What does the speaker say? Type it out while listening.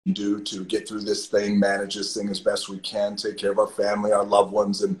do to get through this thing, manage this thing as best we can, take care of our family, our loved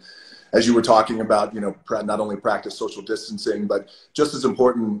ones. And as you were talking about, you know, not only practice social distancing, but just as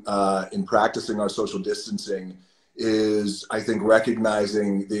important in practicing our social distancing is, I think,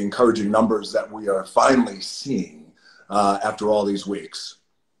 recognizing the encouraging numbers that we are finally seeing after all these weeks.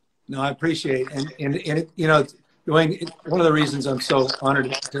 No, I appreciate it. And it, you know, Dwayne, one of the reasons I'm so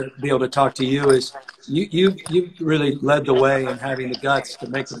honored to be able to talk to you is you really led the way in having the guts to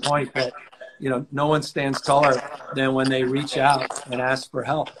make the point that, you know, no one stands taller than when they reach out and ask for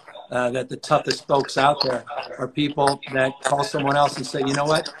help. That the toughest folks out there are people that call someone else and say, you know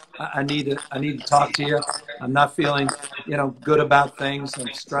what, I need to talk to you. I'm not feeling, you know, good about things. I'm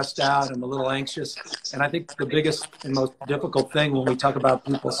stressed out. I'm a little anxious. And I think the biggest and most difficult thing when we talk about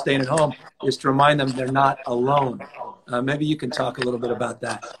people staying at home is to remind them they're not alone. Maybe you can talk a little bit about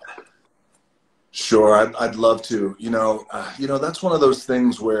that. Sure, I'd love to. You know, that's one of those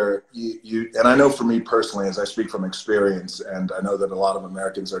things where and I know for me personally, as I speak from experience, and I know that a lot of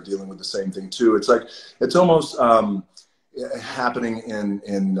Americans are dealing with the same thing too. It's like it's almost happening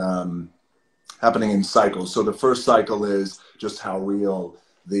in cycles. So the first cycle is just how real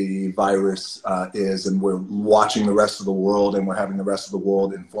the virus is, and we're watching the rest of the world, and we're having the rest of the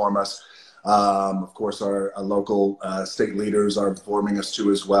world inform us. Of course, our local state leaders are informing us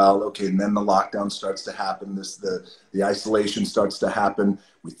too as well. Okay, and then the lockdown starts to happen. The isolation starts to happen.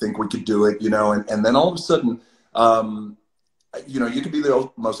 We think we could do it, you know, and then all of a sudden, you know, you could be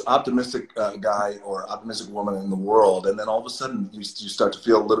the most optimistic guy or optimistic woman in the world, and then all of a sudden you start to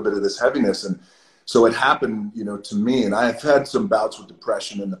feel a little bit of this heaviness. And so it happened, you know, to me, and I've had some bouts with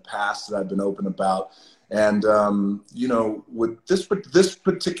depression in the past that I've been open about. And, you know, with this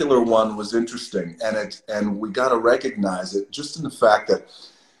particular one was interesting, and we got to recognize it just in the fact that,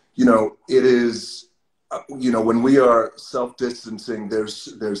 you know, it is, you know, when we are self-distancing, there's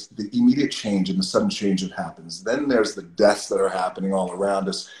the immediate change and the sudden change that happens. Then there's the deaths that are happening all around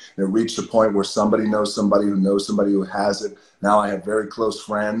us. And it reached a point where somebody knows somebody who knows somebody who has it. Now I have very close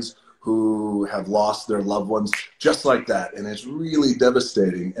friends who have lost their loved ones just like that. And it's really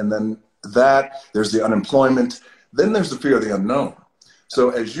devastating. And then there's the unemployment, then there's the fear of the unknown. So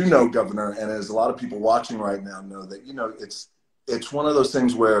as you know, Governor, and as a lot of people watching right now know, that, you know, it's one of those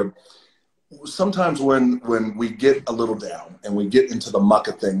things where sometimes when we get a little down and we get into the muck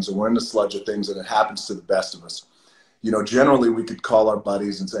of things, and we're in the sludge of things, and it happens to the best of us, you know, generally we could call our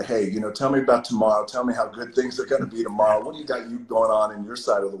buddies and say, hey, you know, tell me about tomorrow. Tell me how good things are going to be tomorrow. What do you got going on in your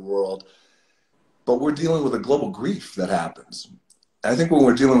side of the world? But we're dealing with a global grief that happens. I think when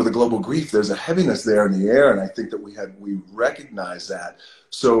we're dealing with a global grief, there's a heaviness there in the air, and I think that we recognize that.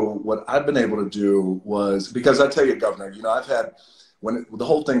 So what I've been able to do was, because I tell you, Governor, you know, I've had, when the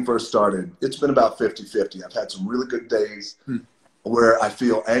whole thing first started, it's been about 50-50. I've had some really good days where I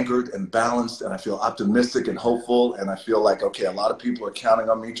feel anchored and balanced, and I feel optimistic and hopeful, and I feel like, okay, a lot of people are counting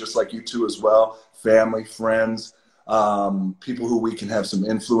on me, just like you two as well, family, friends, people who we can have some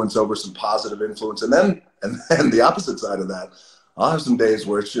influence over, some positive influence. And then the opposite side of that, I'll have some days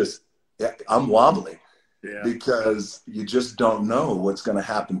where it's just, I'm wobbly, because you just don't know what's going to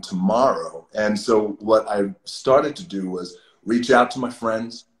happen tomorrow. And so what I started to do was reach out to my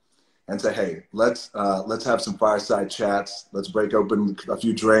friends and say, hey, let's have some fireside chats. Let's break open a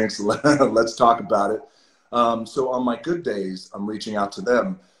few drinks. Let's talk about it. So on my good days, I'm reaching out to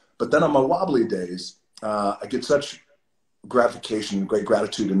them. But then on my wobbly days, I get such gratification, great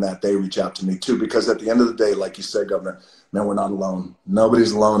gratitude in that they reach out to me too, because at the end of the day, like you said, Governor, man, we're not alone.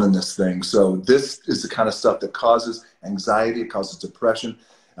 Nobody's alone in this thing. So this is the kind of stuff that causes anxiety, it causes depression,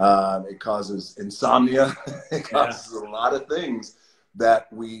 it causes insomnia, it causes a lot of things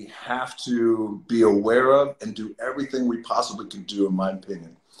that we have to be aware of and do everything we possibly can do, in my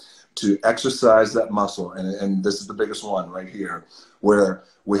opinion, to exercise that muscle. And this is the biggest one right here, where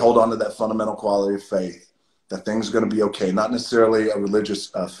we hold on to that fundamental quality of faith, that things are going to be okay. Not necessarily a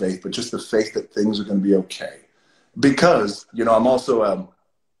religious faith, but just the faith that things are going to be okay. Because, you know, I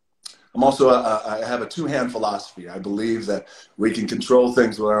have a two-hand philosophy. I believe that we can control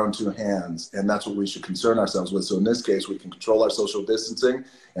things with our own two hands, and that's what we should concern ourselves with. So in this case, we can control our social distancing,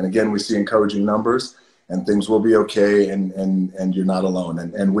 and again, we see encouraging numbers, and things will be okay, and you're not alone.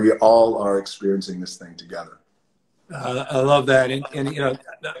 And we all are experiencing this thing together. I love that. And you know,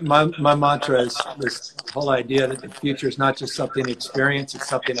 my mantra is this whole idea that the future is not just something to experience, it's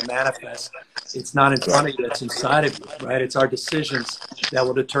something to manifest. It's not in front of you, it's inside of you, right? It's our decisions that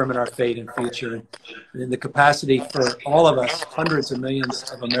will determine our fate and future. And the capacity for all of us, hundreds of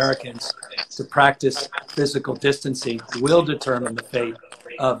millions of Americans, to practice physical distancing will determine the fate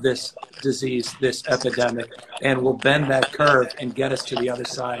of this disease, this epidemic, and will bend that curve and get us to the other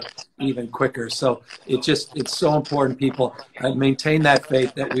side even quicker. So it's so important, people, maintain that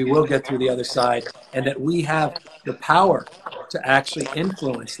faith that we will get through the other side, and that we have the power to actually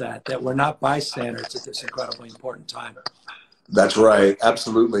influence that we're not bystanders at this incredibly important time. That's right.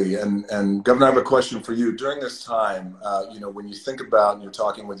 Absolutely. And Governor, I have a question for you. During this time, when you think about and you're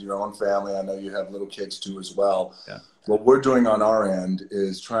talking with your own family, I know you have little kids too as well. Yeah. What we're doing on our end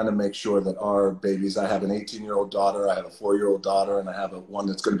is trying to make sure that our babies, I have an 18-year-old daughter, I have a 4-year-old daughter, and I have one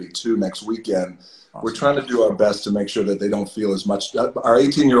that's going to be 2 next weekend. Awesome. We're trying to do our best to make sure that they don't feel as much. Our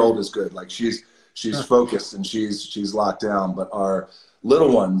 18-year-old is good. Like she's focused and she's locked down, but our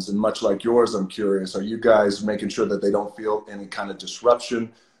little ones, and much like yours, I'm curious, are you guys making sure that they don't feel any kind of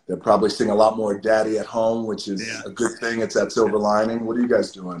disruption? They're probably seeing a lot more daddy at home, which is a good thing. It's that silver lining. What are you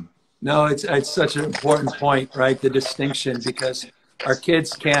guys doing? No, it's such an important point, right? The distinction, because our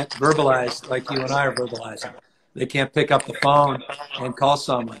kids can't verbalize like you and I are verbalizing. They can't pick up the phone and call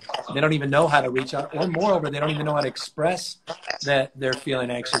someone. They don't even know how to reach out. Or moreover, they don't even know how to express that they're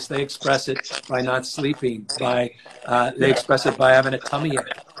feeling anxious. They express it by not sleeping, they express it by having a tummy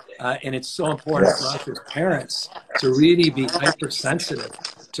ache. And it's so important for us as parents to really be hypersensitive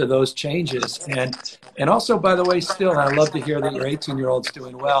to those changes. And also, by the way, still, I love to hear that your 18-year-old's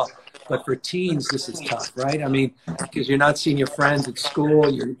doing well. But for teens, this is tough, right? I mean, because you're not seeing your friends at school.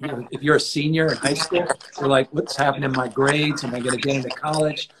 If you're a senior in high school, you're like, what's happening in my grades? Am I going to get into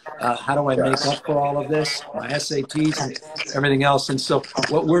college? How do I make up for all of this? My SATs and everything else. And so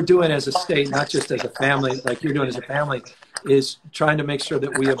what we're doing as a state, not just as a family, like you're doing as a family, is trying to make sure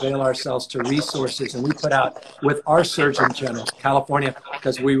that we avail ourselves to resources. And we put out with our Surgeon General, California,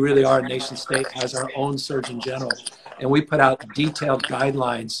 because we really are a nation state, has our own Surgeon General. And we put out detailed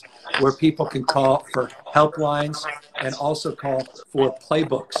guidelines where people can call for helplines and also call for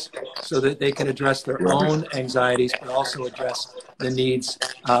playbooks so that they can address their own anxieties, but also address the needs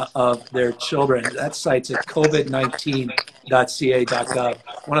of their children. That site's at covid19.ca.gov.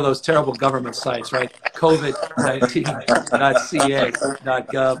 One of those terrible government sites, right?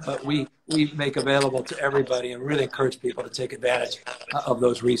 covid19.ca.gov. But we make available to everybody and really encourage people to take advantage of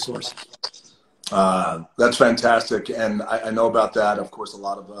those resources. That's fantastic. And I know about that. Of course, a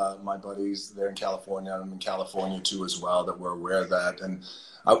lot of my buddies there in California, I'm in California too as well, that we're aware of that. And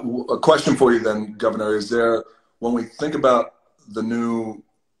a question for you then, Governor, is there, when we think about the new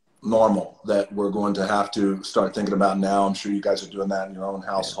normal that we're going to have to start thinking about now, I'm sure you guys are doing that in your own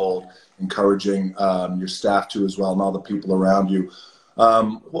household, encouraging your staff to as well and all the people around you.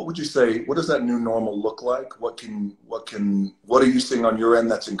 What would you say, what does that new normal look like? What are you seeing on your end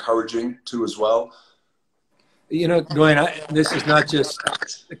that's encouraging too as well? You know, Dwayne, this is not just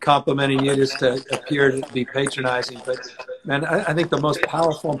complimenting you just to appear to be patronizing, but man, I think the most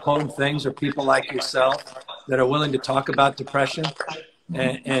powerful and potent things are people like yourself that are willing to talk about depression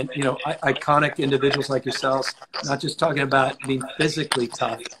and you know, iconic individuals like yourselves, not just talking about being physically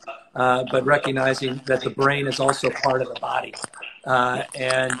tough, but recognizing that the brain is also part of the body.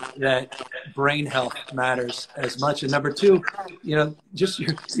 And that brain health matters as much. And number two, you know, just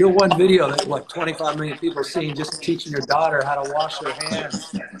your one video that 25 million people are seeing, just teaching your daughter how to wash their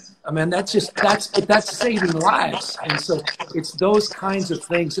hands. I mean, that's saving lives. And so it's those kinds of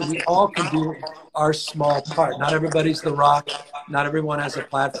things that we all can do our small part. Not everybody's The Rock. Not everyone has a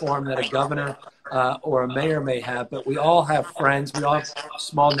platform that a governor or a mayor may have, but we all have friends. We all have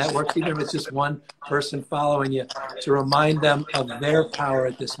small networks, even if it's just one person following you, to remind them of their power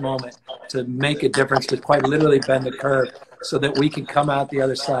at this moment, to make a difference, to quite literally bend the curve so that we can come out the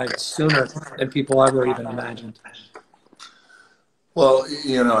other side sooner than people ever even imagined. Well,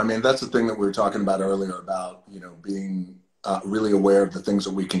 you know, I mean, that's the thing that we were talking about earlier about, you know, being really aware of the things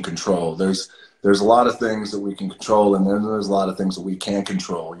that we can control. There's a lot of things that we can control, and then there's a lot of things that we can't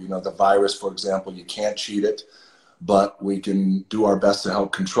control. You know, the virus, for example, you can't cheat it, but we can do our best to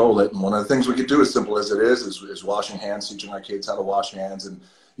help control it. And one of the things we could do, as simple as it is washing hands, teaching our kids how to wash hands, and,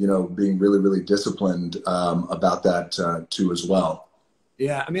 you know, being really, really disciplined about that too as well.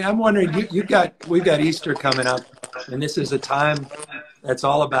 Yeah, I mean, I'm wondering, we've got Easter coming up, and this is a time that's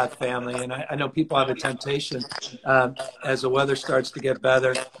all about family. And I know people have a temptation as the weather starts to get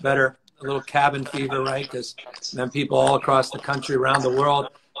better, a little cabin fever, right? Because then people all across the country, around the world,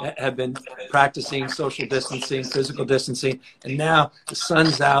 have been practicing social distancing, physical distancing, and now the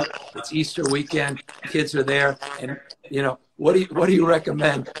sun's out. It's Easter weekend. Kids are there, and you know, what do you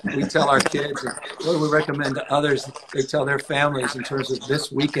recommend? We tell our kids, and what do we recommend to others? They tell their families in terms of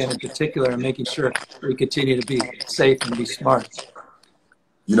this weekend in particular, and making sure we continue to be safe and be smart.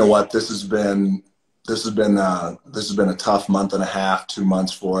 You know what? This has been this has been a tough month and a half, 2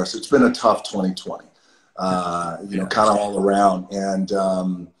 months for us. It's been a tough 2020, you know, kind of all around. And,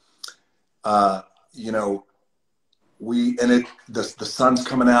 you know, the sun's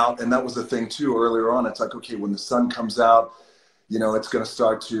coming out, and that was the thing too earlier on. It's like, okay, when the sun comes out, you know, it's going to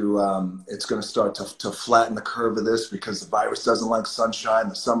start to flatten the curve of this, because the virus doesn't like sunshine.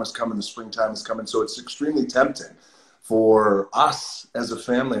 The summer's coming, the springtime is coming. So it's extremely tempting for us as a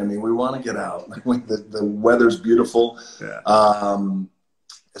family. I mean, we want to get out. The weather's beautiful. Yeah.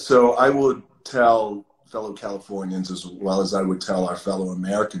 So I would tell fellow Californians, as well as I would tell our fellow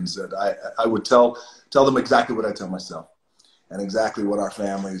Americans, that I would tell them exactly what I tell myself, and exactly what our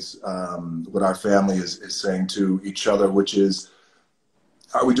family is saying to each other, which is,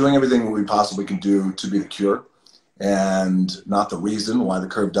 are we doing everything we possibly can do to be the cure and not the reason why the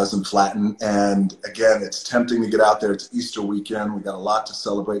curve doesn't flatten? And again, it's tempting to get out there. It's Easter weekend. We got a lot to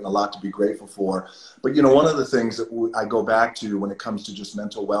celebrate and a lot to be grateful for. But, you know, one of the things that I go back to when it comes to just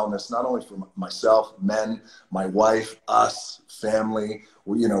mental wellness, not only for myself, men, my wife, us, family,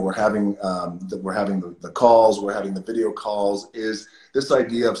 you know, we're having the calls, we're having the video calls, is this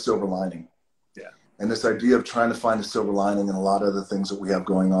idea of silver lining. And this idea of trying to find a silver lining in a lot of the things that we have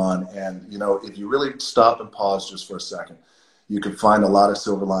going on. And, you know, if you really stop and pause just for a second, you can find a lot of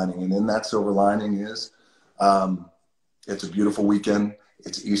silver lining. And in that silver lining is, it's a beautiful weekend.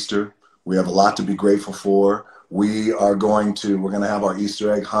 It's Easter. We have a lot to be grateful for. We're going to have our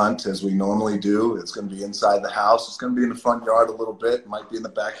Easter egg hunt as we normally do. It's going to be inside the house. It's going to be in the front yard a little bit. It might be in the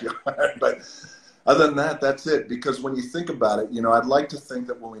backyard, but other than that, that's it. Because when you think about it, you know, I'd like to think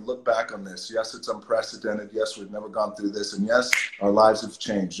that when we look back on this, yes, it's unprecedented. Yes, we've never gone through this. And yes, our lives have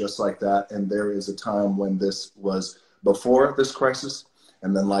changed just like that. And there is a time when this was before this crisis,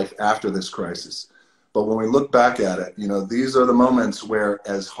 and then life after this crisis. But when we look back at it, you know, these are the moments where,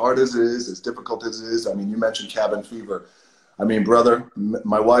 as hard as it is, as difficult as it is, I mean, you mentioned cabin fever. I mean, brother,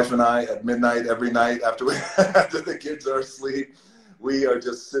 my wife and I at midnight every night after the kids are asleep, we are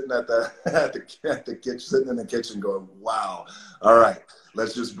just sitting sitting in the kitchen going, wow, all right,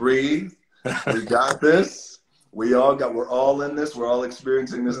 let's just breathe. We got this. We're all in this. We're all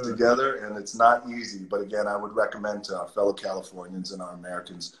experiencing this together, and it's not easy. But again, I would recommend to our fellow Californians and our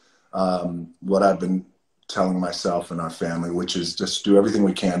Americans what I've been telling myself and our family, which is just do everything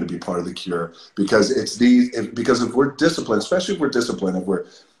we can to be part of the cure. Because because if we're disciplined, especially if we're disciplined,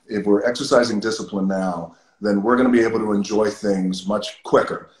 if we're exercising discipline now, then we're going to be able to enjoy things much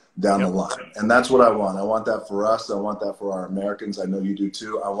quicker down the line. And that's what I want. I want that for us. I want that for our Americans. I know you do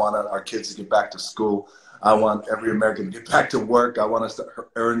too. I want our kids to get back to school. I want every American to get back to work. I want us to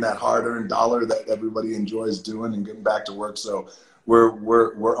earn that hard-earned dollar that everybody enjoys doing and getting back to work. So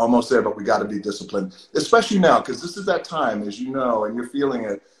we're almost there, but we got to be disciplined, especially now, because this is that time, as you know, and you're feeling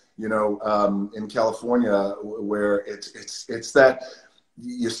it, you know, in California, where it's that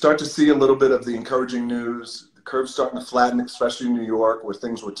you start to see a little bit of the encouraging news. The curve's starting to flatten, especially in New York, where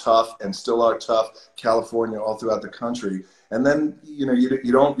things were tough and still are tough. California, all throughout the country. And then, you know,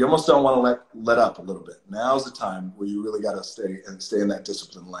 you almost don't want to let up a little bit. Now's the time where you really got to stay in that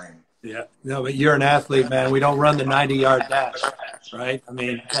disciplined lane. Yeah, no, but you're an athlete, man. We don't run the 90-yard dash, right? I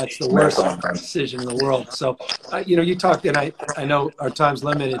mean, that's the worst decision in the world. So, you know, you talked, and I know our time's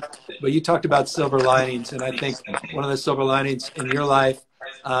limited, but you talked about silver linings, and I think one of the silver linings in your life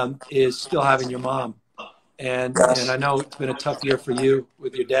is still having your mom. And I know it's been a tough year for you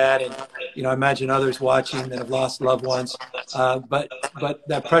with your dad, and you know, I imagine others watching that have lost loved ones. But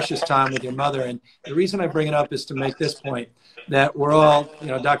that precious time with your mother, and the reason I bring it up is to make this point, that we're all, you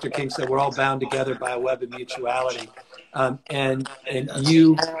know, Dr. King said, we're all bound together by a web of mutuality. And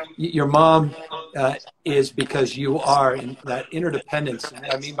your mom is because you are in that interdependence. And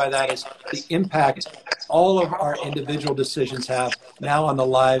what I mean by that is the impact all of our individual decisions have now on the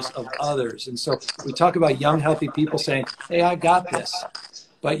lives of others. And so we talk about young, healthy people saying, hey, I got this.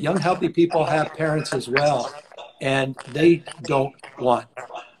 But young, healthy people have parents as well, and they don't want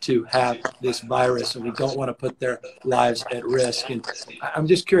to have this virus, and we don't want to put their lives at risk. And I'm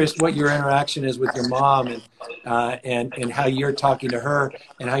just curious what your interaction is with your mom, and how you're talking to her,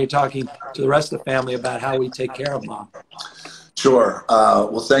 and how you're talking to the rest of the family about how we take care of mom. Sure.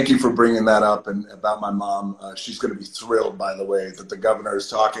 Well, thank you for bringing that up, and about my mom. She's going to be thrilled, by the way, that the governor is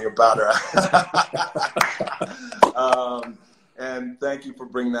talking about her. And thank you for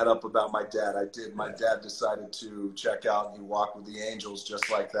bringing that up about my dad. I did. My dad decided to check out, and he walked with the angels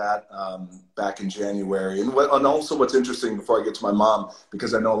just like that back in January. And also what's interesting, before I get to my mom,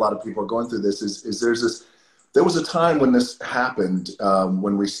 because I know a lot of people are going through this, is there was a time when this happened,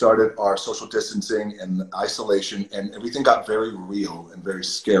 when we started our social distancing and isolation, and everything got very real and very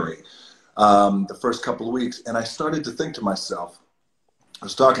scary. the first couple of weeks. And I started to think to myself, I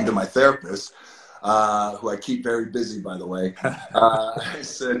was talking to my therapist, who I keep very busy, by the way. I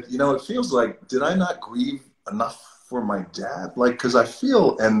said, you know, it feels like, did I not grieve enough for my dad? Like, because I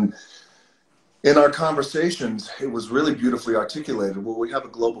feel, and in our conversations, it was really beautifully articulated. Well, we have a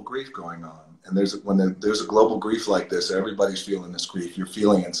global grief going on. And when there's a global grief like this, everybody's feeling this grief. You're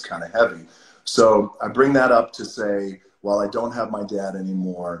feeling it's kind of heavy. So I bring that up to say, while I don't have my dad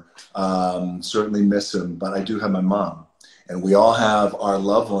anymore, certainly miss him, but I do have my mom. And we all have our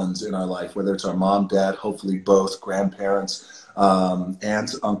loved ones in our life, whether it's our mom, dad, hopefully both, grandparents,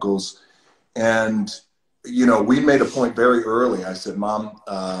 aunts, uncles. And, you know, we made a point very early. I said,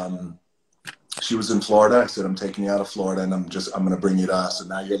 Mom, she was in Florida. I said, I'm taking you out of Florida and I'm going to bring you to us. And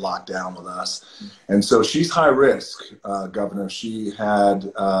now you're locked down with us. And so she's high risk, Governor. She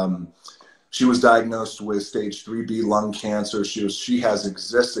was diagnosed with stage 3B lung cancer. She has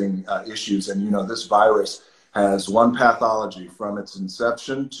existing issues. And, you know, this virus has one pathology from its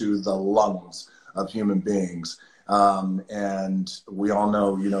inception to the lungs of human beings. And we all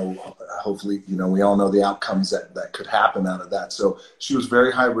know, you know, hopefully, you know, we all know the outcomes that could happen out of that. So she was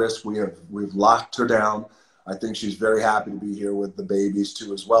very high risk. We've locked her down. I think she's very happy to be here with the babies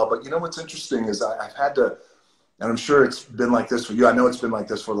too as well. But you know, what's interesting is I've had to, and I'm sure it's been like this for you. I know it's been like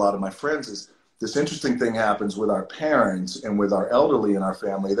this for a lot of my friends, is this interesting thing happens with our parents and with our elderly in our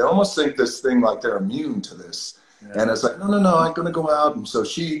family. They almost think this thing like they're immune to this. Yeah. And it's like, no, I'm going to go out. And so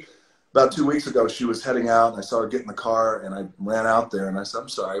about 2 weeks ago, she was heading out and I saw her get in the car and I ran out there and I said, I'm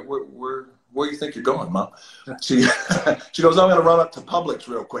sorry, where do you think you're going, Mom? She goes, I'm going to run up to Publix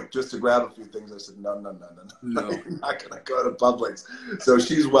real quick just to grab a few things. I said, no. You're not going to go to Publix. So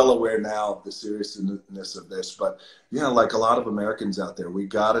she's well aware now of the seriousness of this. But, you know, like a lot of Americans out there, we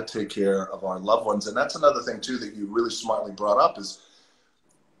got to take care of our loved ones. And that's another thing, too, that you really smartly brought up is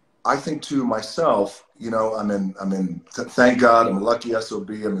I think, too, myself, you know, thank God, I'm a lucky SOB.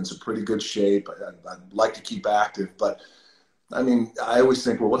 I'm in some pretty good shape. I'd like to keep active, but I mean, I always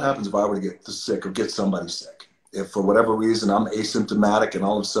think, well, what happens if I were to get sick or get somebody sick? If for whatever reason I'm asymptomatic and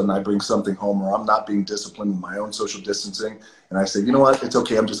all of a sudden I bring something home or I'm not being disciplined in my own social distancing and I say, you know what, it's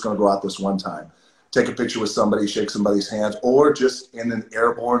okay, I'm just going to go out this one time. Take a picture with somebody, shake somebody's hands, or just in an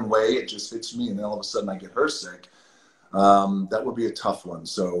airborne way, it just hits me and then all of a sudden I get her sick. That would be a tough one.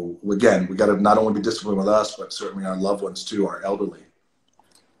 So again, we got to not only be disciplined with us, but certainly our loved ones too, our elderly.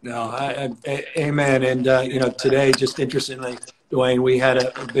 No, amen. And, you know, today, just interestingly, Dwayne, we had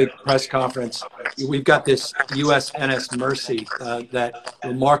a big press conference. We've got this USNS Mercy, that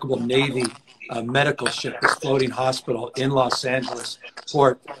remarkable Navy medical ship, this floating hospital in Los Angeles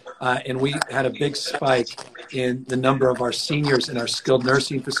port. And we had a big spike in the number of our seniors in our skilled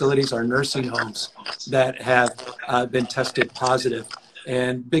nursing facilities, our nursing homes that have been tested positive.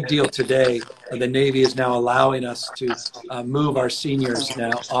 And big deal today, the Navy is now allowing us to move our seniors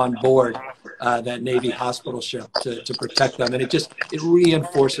now on board that Navy hospital ship to protect them. And it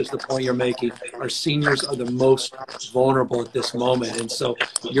reinforces the point you're making. Our seniors are the most vulnerable at this moment. And so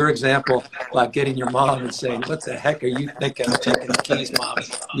your example about getting your mom and saying, what the heck are you thinking of taking the keys, Mom?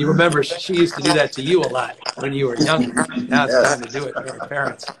 You remember she used to do that to you a lot when you were younger. Now it's time to do it for our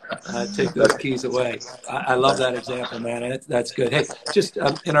parents. Take those keys away. I love that example, man. And that's good. Hey, just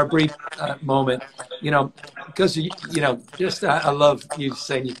in our brief moment, you know, because, you know, just I love you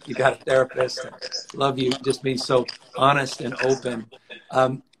saying you got a therapist. Love you just being so honest and open.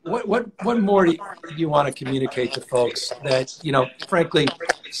 What more do you want to communicate to folks that, you know, frankly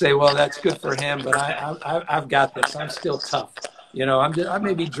say, well, that's good for him, but I've got this. I'm still tough. You know, I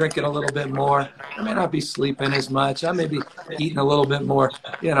may be drinking a little bit more. I may not be sleeping as much. I may be eating a little bit more,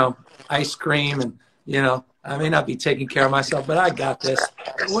 you know, ice cream, and, you know, I may not be taking care of myself, but I got this.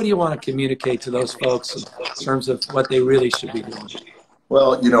 What do you want to communicate to those folks in terms of what they really should be doing?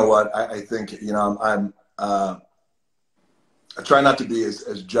 Well, you know what, I think, you know, I try not to be as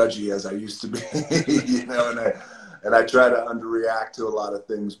judgy as I used to be, you know, and I try to underreact to a lot of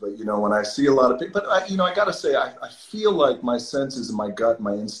things. But, you know, when I see a lot of people, but you know, I got to say, I feel like my senses and my gut,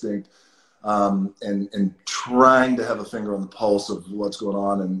 my instinct, and trying to have a finger on the pulse of what's going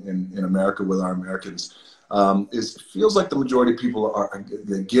on in America with our Americans, it feels like the majority of people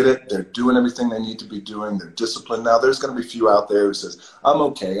they get it. They're doing everything they need to be doing. They're disciplined. Now, there's going to be a few out there who says, I'm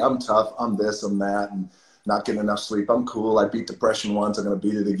okay, I'm tough, I'm this, I'm that, and not getting enough sleep. I'm cool. I beat depression once. I'm going to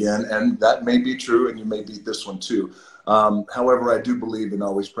beat it again. And that may be true, and you may beat this one too. However, I do believe in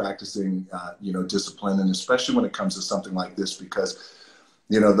always practicing, you know, discipline, and especially when it comes to something like this, because,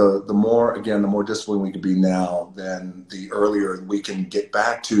 you know, the more disciplined we can be now, then the earlier we can get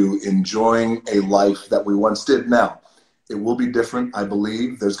back to enjoying a life that we once did. Now, It will be different, I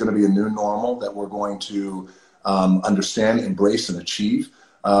believe. There's going to be a new normal that we're going to understand, embrace, and achieve.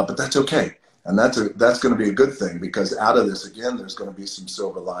 But that's okay. And that's going to be a good thing, because out of this, again, there's going to be some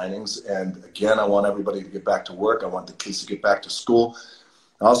silver linings. And again, I want everybody to get back to work. I want the kids to get back to school.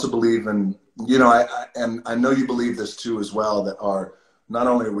 I also believe in, and I know you believe this too as well, that not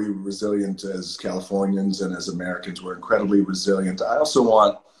only are we resilient as Californians and as Americans, we're incredibly resilient. I also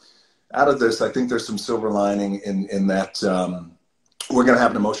want, out of this, I think there's some silver lining in that we're going to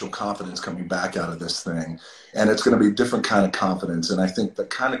have an emotional confidence coming back out of this thing. And it's going to be a different kind of confidence. And I think the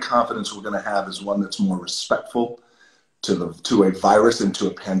kind of confidence we're going to have is one that's more respectful to a virus and to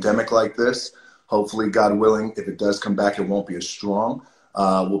a pandemic like this. Hopefully, God willing, if it does come back, it won't be as strong.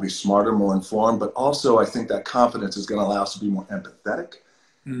 We'll be smarter, more informed. But also, I think that confidence is going to allow us to be more empathetic.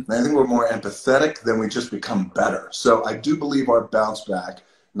 And I think we're more empathetic, then we just become better. So I do believe our bounce back,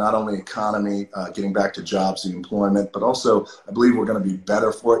 not only economy, getting back to jobs, the employment, but also I believe we're going to be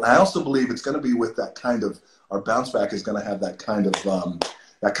better for it. And I also believe it's going to be with that kind of, our bounce back is going to have that kind of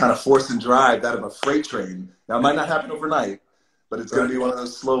force and drive, that of a freight train. Now, it might not happen overnight, but it's going to be one of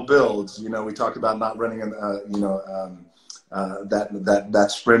those slow builds. We talked about not running that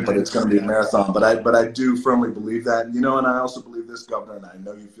sprint, but it's going to be a marathon. But I do firmly believe that, and I also believe this, Governor, and I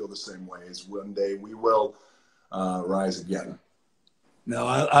know you feel the same way, is one day we will rise again. No,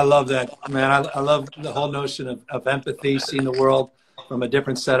 I love that, man. I love the whole notion of empathy, seeing the world from a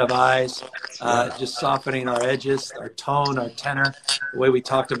different set of eyes, just softening our edges, our tone, our tenor, the way we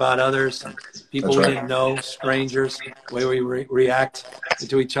talked about others, and people we didn't know, strangers, the way we react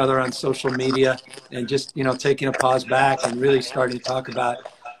to each other on social media, and just, taking a pause back and really starting to talk about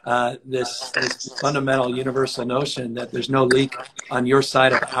this fundamental universal notion that there's no leak on your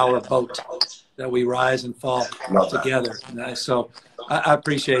side of our boat, that we rise and fall together. So I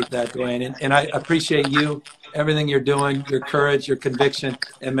appreciate that, Dwayne. And I appreciate you, everything you're doing, your courage, your conviction.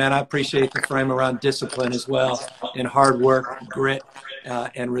 And, man, I appreciate the frame around discipline as well, and hard work, grit,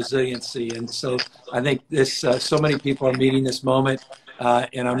 and resiliency. And so I think so many people are meeting this moment,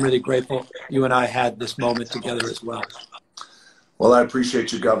 and I'm really grateful you and I had this moment together as well. Well, I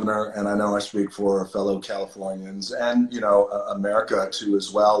appreciate you, Governor, and I know I speak for fellow Californians and, America too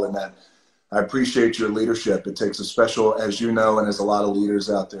as well, in that I appreciate your leadership. It takes a special, as you know, and as a lot of leaders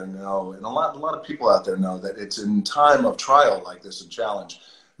out there know, and a lot of people out there know, that it's in time of trial like this and challenge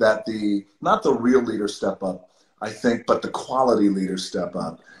that not the real leaders step up, I think, but the quality leaders step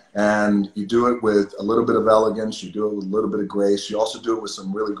up. And you do it with a little bit of elegance. You do it with a little bit of grace. You also do it with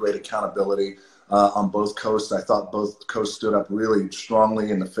some really great accountability on both coasts. I thought both coasts stood up really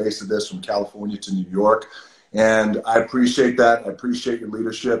strongly in the face of this, from California to New York. And I appreciate that. I appreciate your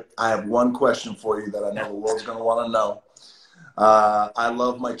leadership. I have one question for you that I know the world's going to want to know. I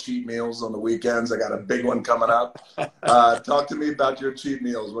love my cheat meals on the weekends. I got a big one coming up. Talk to me about your cheat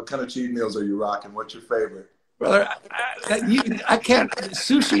meals. What kind of cheat meals are you rocking? What's your favorite? Brother, I can't.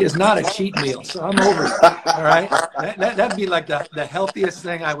 Sushi is not a cheat meal, so I'm over it. All right, that'd be like the healthiest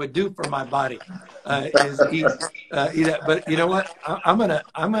thing I would do for my body, is eat it. But you know what? I'm gonna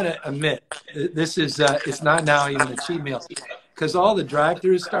admit this is it's not now even a cheat meal, because all the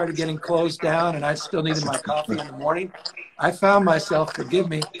drive-thrus started getting closed down, and I still needed my coffee in the morning. I found myself, forgive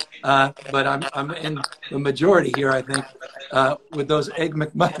me, but I'm in the majority here, I think, with those Egg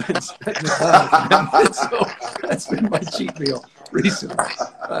McMuffins at McDonald's. So that's been my cheat meal recently.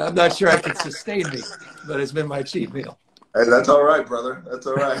 I'm not sure I can sustain me, but it's been my cheat meal. Hey, that's all right, brother. That's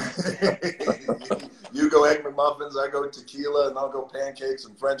all right. You go Egg McMuffins, I go tequila, and I'll go pancakes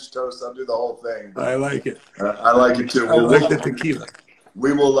and French toast. I'll do the whole thing. I like it. I like it too. I like the tequila.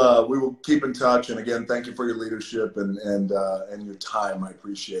 We will keep in touch. And again, thank you for your leadership and your time. I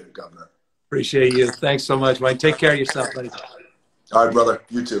appreciate it, Governor. Appreciate you. Thanks so much, Wayne. Take care of yourself, buddy. All right, brother.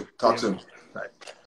 You too. Talk soon. Bye.